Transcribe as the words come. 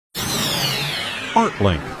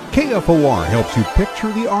ArtLink. KFOR helps you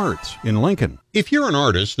picture the arts in Lincoln. If you're an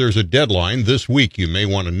artist, there's a deadline this week you may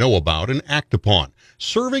want to know about and act upon.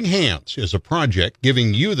 Serving Hands is a project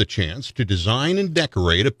giving you the chance to design and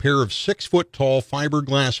decorate a pair of 6-foot-tall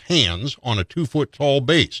fiberglass hands on a 2-foot-tall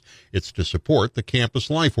base. It's to support the Campus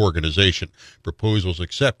Life organization. Proposals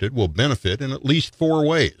accepted will benefit in at least 4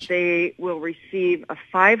 ways. They will receive a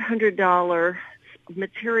 $500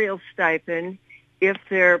 material stipend if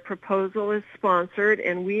their proposal is sponsored,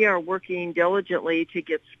 and we are working diligently to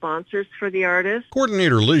get sponsors for the artists.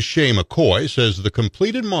 Coordinator Liz Shea McCoy says the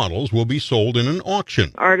completed models will be sold in an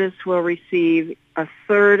auction. Artists will receive a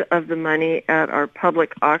third of the money at our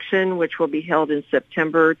public auction, which will be held in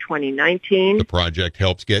September 2019. The project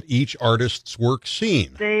helps get each artist's work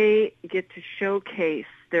seen. They get to showcase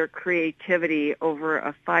their creativity over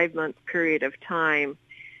a 5-month period of time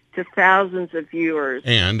to thousands of viewers.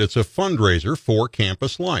 And it's a fundraiser for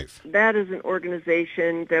Campus Life. That is an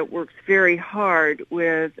organization that works very hard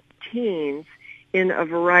with teens in a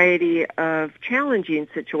variety of challenging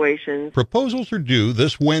situations. Proposals are due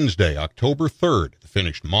this Wednesday, October 3rd. The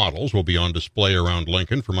finished models will be on display around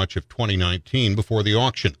Lincoln for much of 2019 before the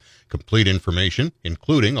auction. Complete information,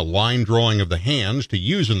 including a line drawing of the hands to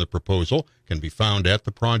use in the proposal, can be found at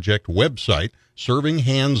the project website,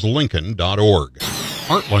 servinghandslincoln.org.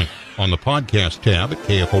 ArtLink on the podcast tab at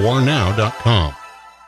kfornow.com.